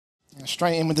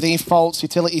Straight in with the defaults,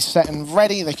 utilities set and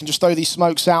ready. They can just throw these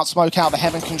smokes out, smoke out the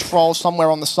heaven control somewhere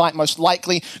on the site most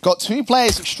likely. Got two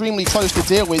players extremely close to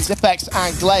deal with, Zipex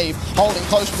and Glaive holding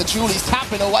close with the Julies,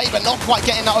 tapping away but not quite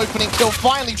getting that opening kill.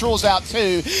 Finally draws out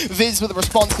two. Viz with the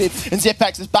responsive and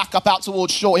Zipex is back up out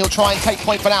towards short. He'll try and take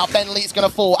point for now. Bentley's going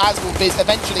to fall, as will Viz,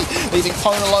 eventually leaving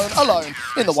Pone alone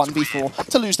in the 1v4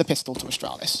 to lose the pistol to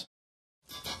Astralis.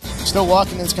 Still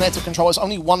working in this connector control. It's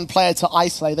only one player to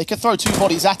isolate. They could throw two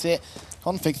bodies at it.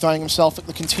 Config throwing himself at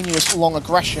the continuous long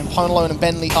aggression. Pone and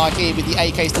Bentley are here with the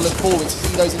AKs to look forward to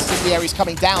see those incendiaries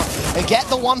coming down and get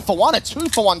the 1-for-1, a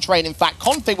 2-for-1 trade in fact.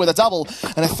 Config with a double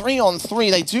and a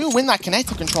 3-on-3. They do win that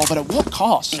connector control, but at what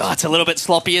cost? Oh, it's a little bit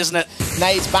sloppy, isn't it?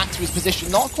 Nades back to his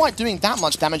position, not quite doing that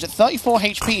much damage. At 34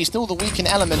 HP, still the weakened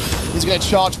element. He's going to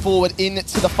charge forward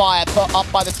into the fire, put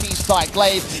up by the T side.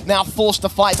 Glaive now forced to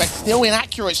fight, but still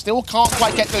inaccurate, still can't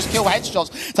quite get those kill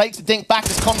headshots. Takes a dink back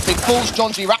as Config falls.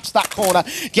 Jonji wraps that corner,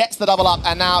 gets the double up,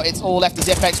 and now it's all left as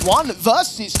FX. 1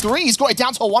 versus 3. He's got it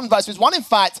down to a 1 versus 1, in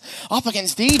fact. Up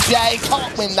against DJ.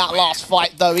 Can't win that last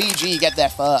fight, though. EG get there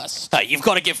first. You've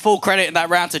got to give full credit in that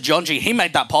round to Jonji. He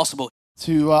made that possible.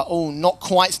 To, not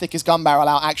quite stick his gun barrel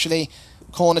out, actually.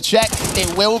 Corner check.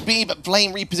 It will be, but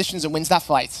Blame repositions and wins that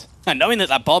fight. And knowing that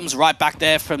that bomb's right back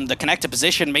there from the connector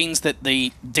position means that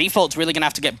the default's really going to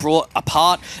have to get brought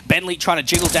apart. Bentley trying to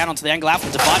jiggle down onto the angle out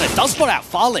from Divider. Does spot out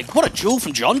Farlig. What a duel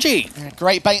from Jonji. Yeah,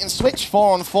 great bait and switch.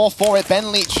 4-on-4 for it.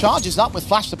 Bentley charges up with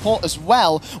flash support as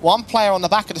well. One player on the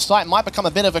back of the site might become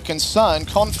a bit of a concern.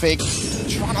 Config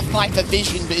trying to fight for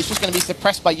vision, but it's just going to be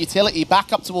suppressed by utility.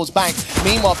 Back up towards Bank.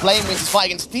 Meanwhile, Blame wins his fight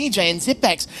against DJ, and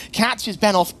Zipex catches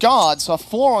Ben off guard. So a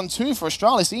 4-on-2 for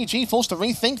Astralis. EG forced to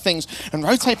rethink things and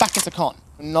rotate back into Con.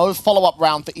 No follow-up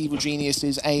round for Evil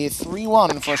Geniuses. A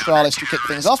 3-1 for Astralis to kick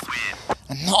things off.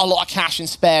 And not a lot of cash in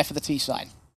spare for the T side.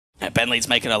 Yeah, Bentley's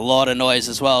making a lot of noise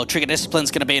as well. Trigger discipline's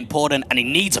going to be important, and he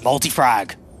needs a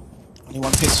multi-frag. Only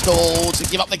one pistol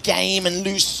to give up the game and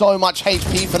lose so much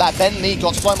HP for that. Bentley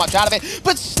got so much out of it,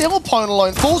 but still Pone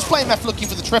alone. Falls Flame F looking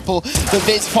for the triple. The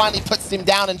Viz finally puts him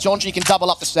down, and Jonji can double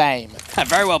up the same.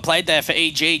 Very well played there for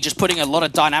EG, just putting a lot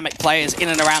of dynamic players in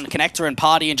and around the connector and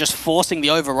party and just forcing the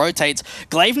over-rotates.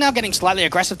 Glaive now getting slightly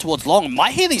aggressive towards long.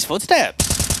 Might hear these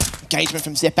footsteps. Engagement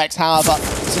from Zipex, however,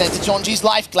 it's an end to Jonji's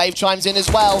life. Glaive chimes in as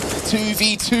well.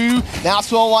 2v2, now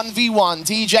to a 1v1.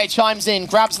 DJ chimes in,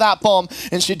 grabs that bomb,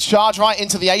 and should charge right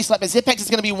into the A-slap. But Zipex is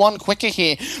going to be one quicker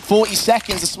here. 40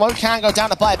 seconds. The smoke can go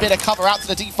down to buy a bit of cover out to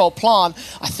the default plan.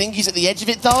 I think he's at the edge of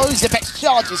it, though. Zipex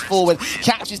charges forward,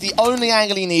 catches the only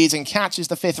angle he needs, and catches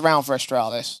the 5th round for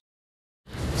Astralis.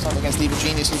 Something against Evil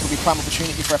Geniuses will be prime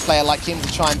opportunity for a player like him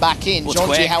to chime back in.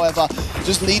 Jonji, however,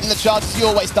 just leading the charge as he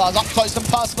always does. Up close and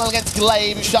personal against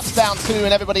Glaive, who shuts down 2,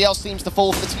 and everybody else seems to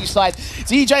fall for the T side.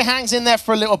 DJ hangs in there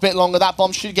for a little bit longer. That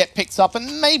bomb should get picked up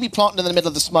and maybe planted in the middle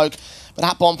of the smoke. But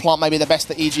that bomb plant may be the best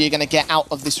that EG are going to get out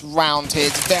of this round here.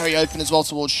 It's very open as well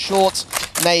towards short.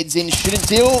 Nades in, shouldn't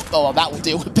deal. Oh, that will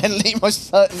deal with Bentley, most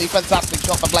certainly. Fantastic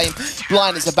shot for Blame.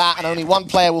 Blind as a bat, and only one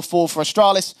player will fall for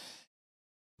Astralis.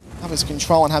 Have his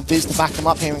control and have Viz to back him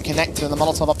up here and connector, and the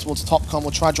Molotov up towards Topcon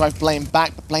will try to drive Blame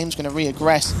back, but Blame's going to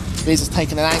re-aggress. Viz has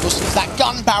taken an angle, sees that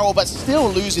gun barrel, but still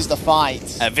loses the fight.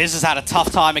 Viz has had a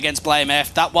tough time against Blame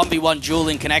F. That 1v1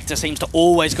 dueling connector seems to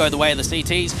always go the way of the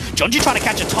CTs. Jonji trying to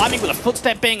catch a timing with a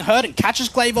footstep being heard and catches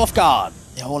Glaive off guard.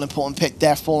 Yeah, all-important pick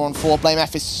there, 4-on-4. Blame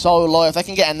F is so low. If they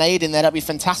can get a nade in there, that'd be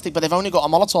fantastic, but they've only got a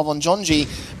Molotov on Jonji.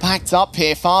 Backed up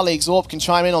here, Farlig's Orb can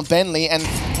chime in on Bentley, and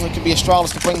it could be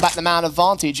Astralis to bring back the man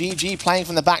advantage. EG playing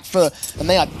from the back foot, and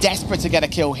they are desperate to get a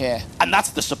kill here. And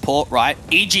that's the support, right?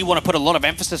 EG want to put a lot of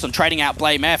emphasis on trading out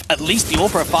Blame F. At least the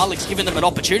Orb of Farlig's giving them an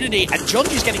opportunity, and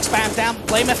Jonji's getting spammed down.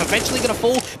 Blame F eventually going to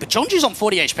fall, but Jonji's on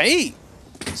 40 HP.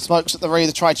 Smokes at the rear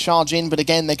to try to charge in, but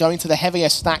again, they're going to the heavier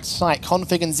stacked site.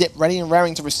 Config and Zip ready and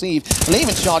raring to receive. They'll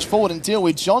even charge forward and deal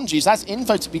with Jonji's. That's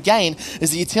info to be gained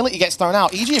as the utility gets thrown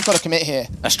out. EG have got to commit here.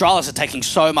 Astralis are taking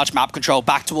so much map control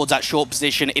back towards that short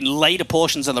position in later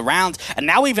portions of the round, and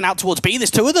now even out towards B, there's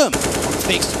 2 of them.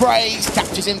 Big sprays,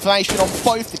 captures information on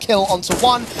both, the kill onto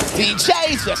 1.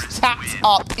 DJ just tapped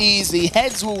up easy.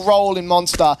 Heads will roll in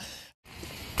Monster.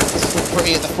 Still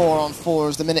pretty at the 4-on-4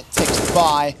 as the minute ticks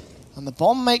by. And the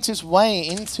bomb makes its way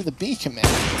into the B commit.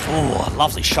 Oh, a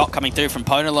lovely shot coming through from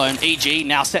Pone alone. EG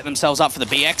now set themselves up for the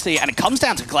BXE, and it comes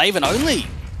down to Glaive and only.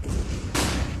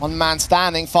 One man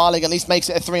standing. Farlig at least makes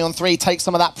it a 3-on-3, takes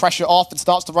some of that pressure off and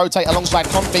starts to rotate alongside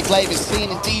Config. Glaive is seen,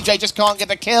 and DJ just can't get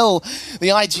the kill. The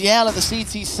IGL of the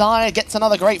CT side gets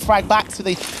another great frag back to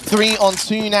the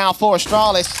 3-on-2 now for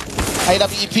Astralis.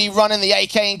 AWP running, the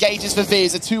AK engages for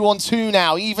Viz, a 2-on-2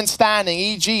 now, even standing.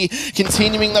 EG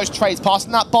continuing those trades,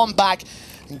 passing that bomb back.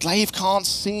 And Glaive can't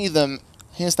see them.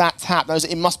 Here's that tap. Knows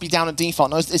that it must be down a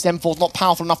default. Knows that this M4's not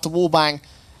powerful enough to wallbang.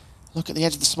 Look at the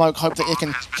edge of the smoke. Hope that it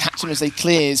can catch him as they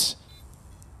clears.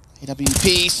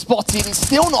 AWP spotted and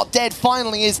still not dead.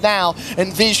 Finally is now.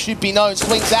 And Viz should be known.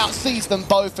 Swings out, sees them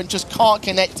both, and just can't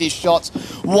connect his shots.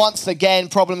 Once again,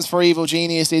 problems for Evil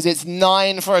Geniuses. It's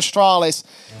 9 for Astralis.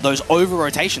 Those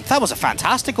over-rotations, that was a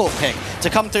fantastic AWP pick to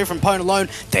come through from Pwn alone.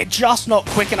 They're just not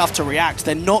quick enough to react.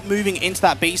 They're not moving into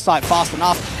that B site fast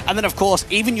enough. And then, of course,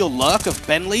 even your lurk of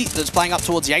Bentley that's playing up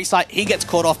towards the A site, he gets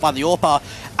caught off by the AWPer,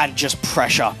 and just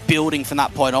pressure building from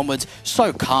that point onwards.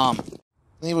 So calm.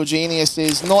 Evil Genius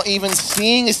is not even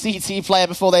seeing a CT player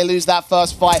before they lose that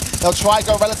first fight. They'll try to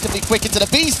go relatively quick into the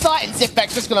B site, and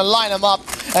Zipek's just going to line him up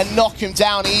and knock him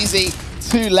down easy.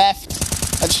 2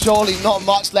 left, and surely not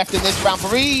much left in this round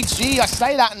for EG. I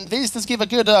say that, and Viz does give a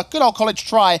good old college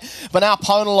try, but now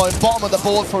Pwn alone, bottom of the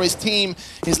board for his team.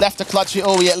 He's left to clutch it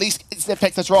all. He at least gets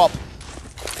Zipek to drop.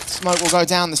 Smoke will go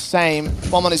down the same.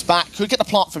 Bomb on his back. Could get the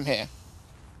plant from here.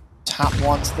 Tap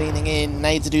once, leaning in,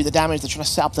 Nade to do the damage. They're trying to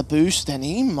set up the boost, and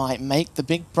he might make the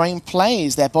big brain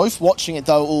plays. They're both watching it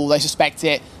though. They suspect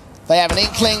it. They have an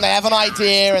inkling, they have an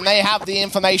idea, and they have the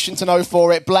information to know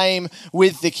for it. Blame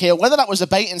with the kill. Whether that was a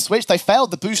bait and switch, they failed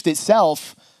the boost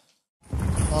itself.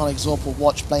 Exorb will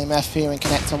watch Blame F here in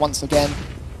connector once again.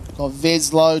 Got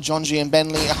Viz low, Jonji and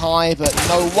Bentley high, but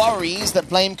no worries that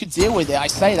Blame could deal with it. I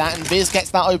say that, and Viz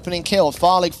gets that opening kill.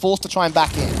 Farlig forced to try and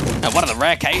back in. One of the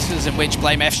rare cases in which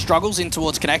Blame F struggles in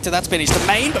towards connector. That's been his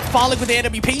domain, but Farlig with the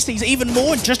AWP sees even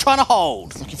more and just trying to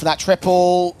hold. Looking for that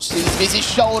triple, sees Viz's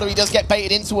shoulder. He does get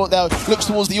baited into it though. Looks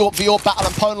towards the AWP v AWP battle,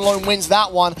 and Pwn alone wins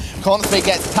that one. Config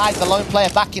gets tagged, the lone player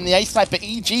back in the A side, but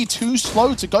EG too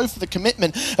slow to go for the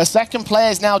commitment. A second player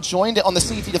has now joined it on the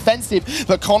CT defensive,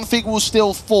 but Config will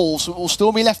still fall, so it will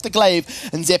still be left to Glaive,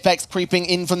 and Zipex creeping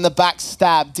in from the back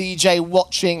stab. DJ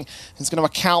watching is going to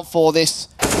account for this.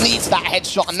 Needs that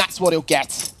headshot, and that's what he'll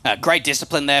get. Great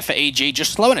discipline there for EG,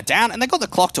 just slowing it down, and they've got the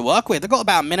clock to work with. They've got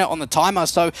about a minute on the timer,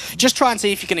 so just try and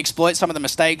see if you can exploit some of the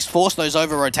mistakes, force those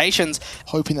over-rotations.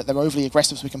 Hoping that they're overly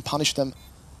aggressive so we can punish them.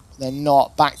 They're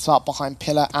not. Backed up behind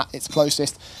Pillar at its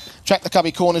closest. Check the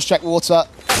cubby corners, check water.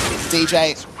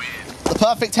 DJ. The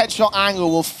perfect headshot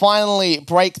angle will finally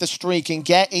break the streak and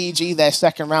get EG their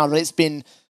second round, but it's been...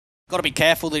 Got to be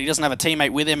careful that he doesn't have a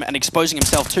teammate with him and exposing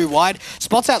himself too wide.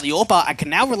 Spots out the AWPer and can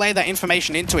now relay that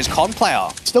information into his con player.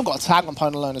 Still got a tag on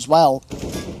Pwn alone as well.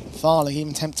 Farley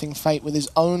even tempting fate with his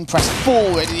own press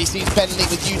forward, and he sees Bentley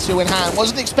with U2 in hand.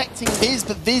 Wasn't expecting Viz,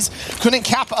 but Viz couldn't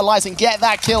capitalize and get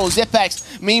that kill.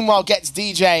 Zipex, meanwhile, gets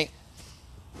DJ.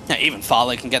 Yeah, even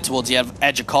Farley can get towards the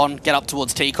edge of con, get up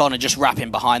towards T-Con and just wrap him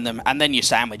behind them. And then you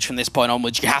sandwich from this point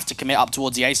onwards. You have to commit up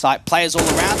towards the A site. Players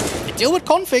all around. You deal with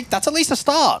Config, that's at least a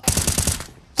start.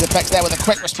 Zipex there with a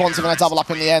quick response and a double up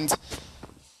in the end.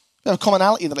 Bit of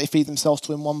commonality that they feed themselves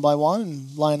to him one by one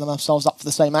and line themselves up for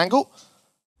the same angle.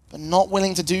 But not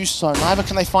willing to do so. Neither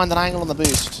can they find an angle on the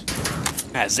boost.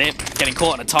 Zip getting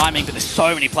caught in the timing, but there's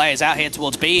so many players out here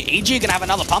towards B. EG are going to have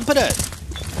another pump at it.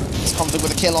 Config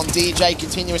with a kill on DJ,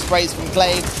 continuous sprays from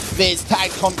Glaive. Viz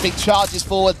tagged Config, charges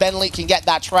forward. Bentley can get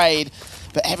that trade,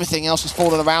 but everything else has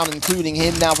fallen around, including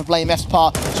him now for Blame F's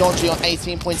part. Jonji on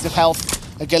 18 points of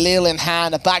health, a Galil in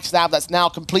hand, a backstab that's now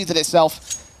completed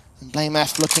itself. And Blame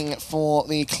F looking for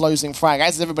the closing frag,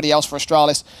 as is everybody else for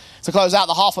Astralis. To close out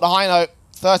the half with a high note,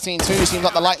 13-2 seems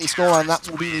like the likely scoreline. That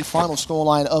will be the final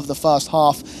scoreline of the first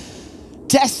half.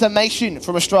 Decimation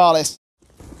from Astralis.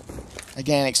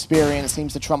 Again, experience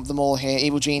seems to trump them all here.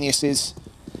 Evil Geniuses.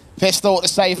 Pistol to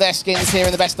save their skins here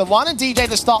in the best of one. And DJ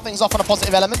to start things off on a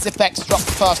positive element. Zipex dropped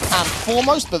first and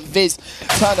foremost, but Viz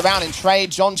turned around in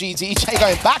trade. Jonji, DJ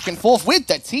going back and forth with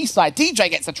the T-side. DJ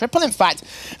gets a triple, in fact.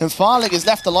 And Farlig is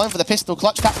left alone for the pistol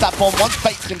clutch. Taps that bomb once,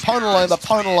 bakes in Pwn alone, but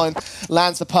Pwn alone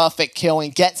lands the perfect kill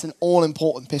and gets an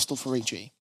all-important pistol for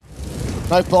EG.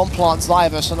 No bomb plants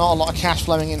either, so not a lot of cash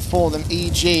flowing in for them.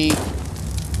 EG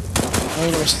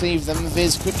going to receive them.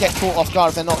 Viz could get caught off guard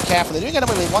if they're not careful. They do get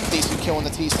away with one decent kill on the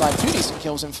T side, 2 decent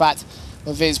kills in fact.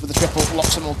 But Viz with the triple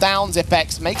locks them all down.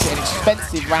 Zipex makes it an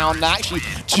expensive round. Now actually,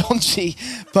 Jonji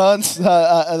burns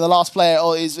the last player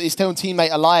or his own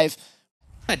teammate alive.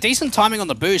 A decent timing on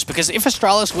the boost, because if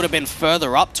Astralis would have been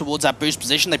further up towards that boost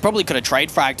position, they probably could have trade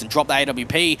fragged and dropped the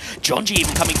AWP. Jonji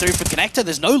even coming through for connector.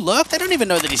 There's no lurk. They don't even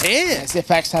know that he's here. Yeah,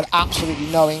 Zipex had absolutely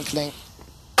no inkling.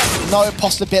 No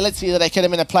possibility that they could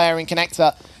have been a player in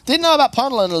connector. Didn't know about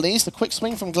Pwn alone at least. A quick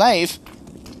swing from Glaive.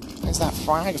 There's that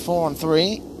frag, 4 on 3.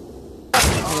 He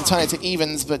can turn it to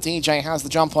evens, but DJ has the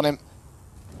jump on him.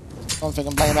 Config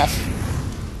and Blame F.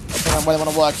 decision on where they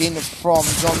want to work in from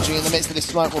Jonji in the midst of this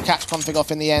smoke. Will catch Config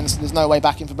off in the end, so there's no way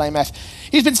back in for BlameF.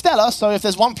 He's been stellar, so if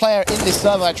there's one player in this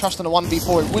server I trust on a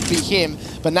 1v4, it would be him.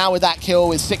 But now with that kill,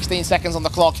 with 16 seconds on the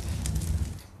clock,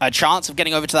 a chance of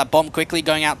getting over to that bomb quickly,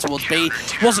 going out towards B.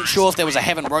 Wasn't sure if there was a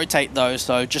heaven rotate though,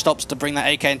 so just opts to bring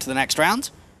that AK into the next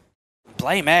round.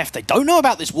 BlameF, they don't know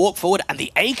about this walk forward and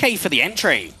the AK for the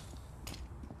entry.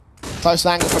 Close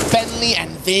angle from Bentley, and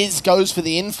Viz goes for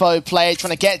the info play,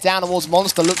 trying to get down towards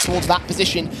Monster, look towards that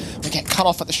position, but get cut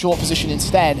off at the short position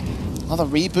instead. Another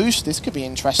reboost, this could be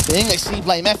interesting. They see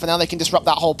BlameF, and now they can disrupt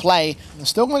that whole play. They're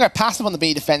still going to go passive on the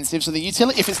B defensive, so the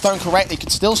utility, if it's thrown correctly,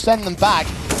 could still send them back.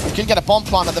 They could get a bomb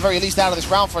plant at the very least out of this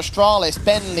round for Astralis.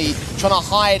 Bentley trying to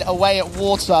hide away at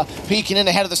water, peeking in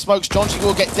ahead of the smokes. Jonji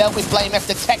will get dealt with, BlameF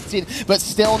detected, but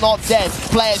still not dead.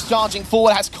 Players charging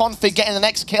forward, has Config getting the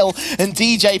next kill, and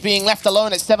DJ being left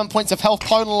alone at 7 points of health.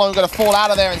 Pwn alone going to fall out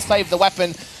of there and save the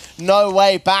weapon. No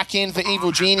way back in for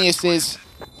Evil Geniuses.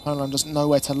 Pwn doesn't know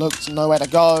where to look, doesn't know where to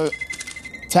go.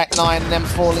 Tech9 and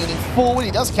M4 leaning forward.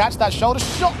 He does catch that shoulder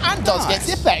shot and does get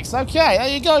Zipex. Okay, there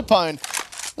you go, Pwn.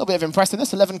 A little bit of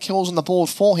impressiveness. 11 kills on the board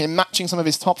for him, matching some of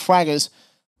his top fraggers.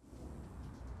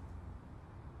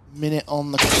 Minute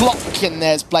on the clock, and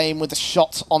there's Blame with the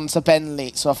shot onto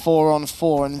Bentley. So a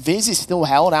 4-on-4, and Viz is still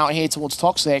held out here towards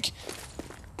Toxic.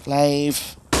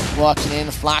 Glaive working in,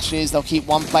 flashes, they'll keep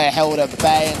one player held at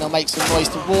bay and they'll make some noise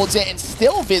towards it, and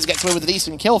still Viz gets away with a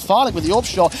decent kill. Farlig with the orb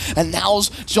shot, and now's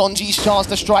Jonji's chance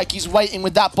to strike. He's waiting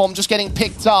with that bomb, just getting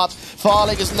picked up.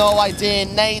 Farlig has no idea,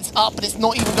 nades up, and it's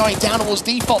not even going down towards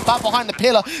default, back behind the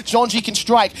pillar. Jonji can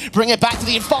strike, bring it back to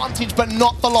the advantage, but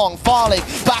not for long.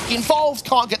 Farlig back involved,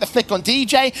 can't get the flick on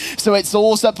DJ, so it's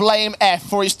also BlameF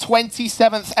for his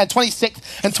 27th and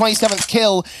 26th and 27th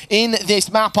kill in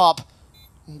this map up.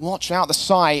 Watch out the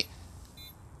site.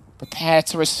 Prepare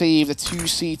to receive the 2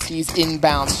 CTs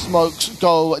inbound. Smokes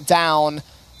go down.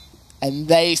 And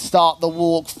they start the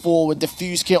walk forward.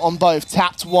 Diffuse kit on both.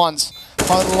 Tapped once.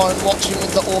 Pwn alone watching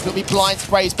with the orb. It'll be blind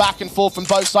sprays back and forth from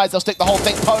both sides. They'll stick the whole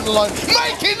thing. Pwn alone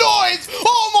making noise!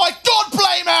 Oh my god,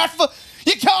 BlameF!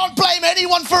 You can't blame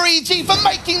anyone for EG for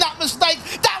making that mistake.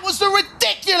 That was a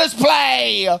ridiculous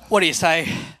play! What do you say?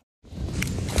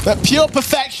 But pure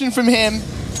perfection from him.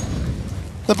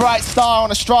 The bright star on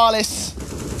Astralis.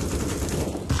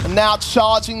 And now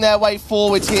charging their way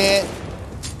forward here.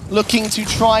 Looking to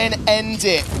try and end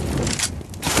it.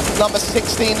 Number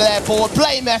 16 to their board.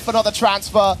 BlameF another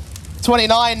transfer.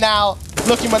 29 now.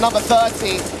 Looking for number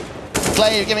 30.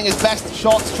 Glaive giving his best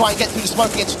shot to try and get through the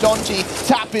smoke against Jonji.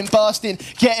 Tapping, bursting,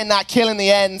 getting that kill in the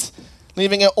end.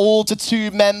 Leaving it all to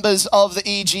 2 members of the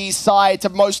EG side to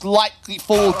most likely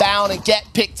fall down and get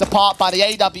picked apart by the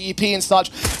AWP and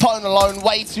such. Pwn alone,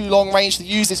 way too long range to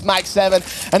use this Mag 7,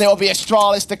 and it will be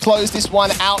Astralis to close this one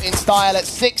out in style at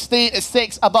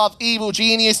 60-6 above Evil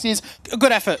Geniuses. A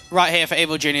good effort right here for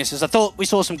Evil Geniuses. I thought we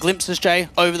saw some glimpses, Jay,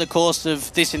 over the course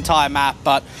of this entire map,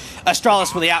 but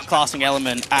Astralis were the outclassing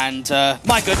element, and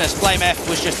my goodness, BlameF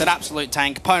was just an absolute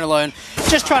tank. Pwn alone,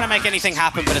 just trying to make anything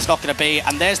happen, but it's not going to be,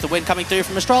 and there's the win coming through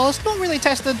from Astralis. Not really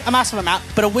tested a massive amount,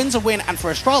 but a win's a win, and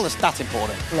for Astralis, that's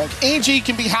important. Look, EG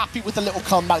can be happy with the little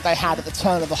comeback they had at the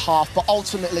turn of the half, but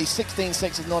ultimately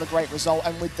 16-6 is not a great result,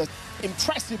 and with the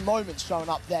impressive moments shown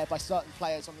up there by certain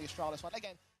players on the Astralis side.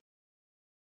 Again,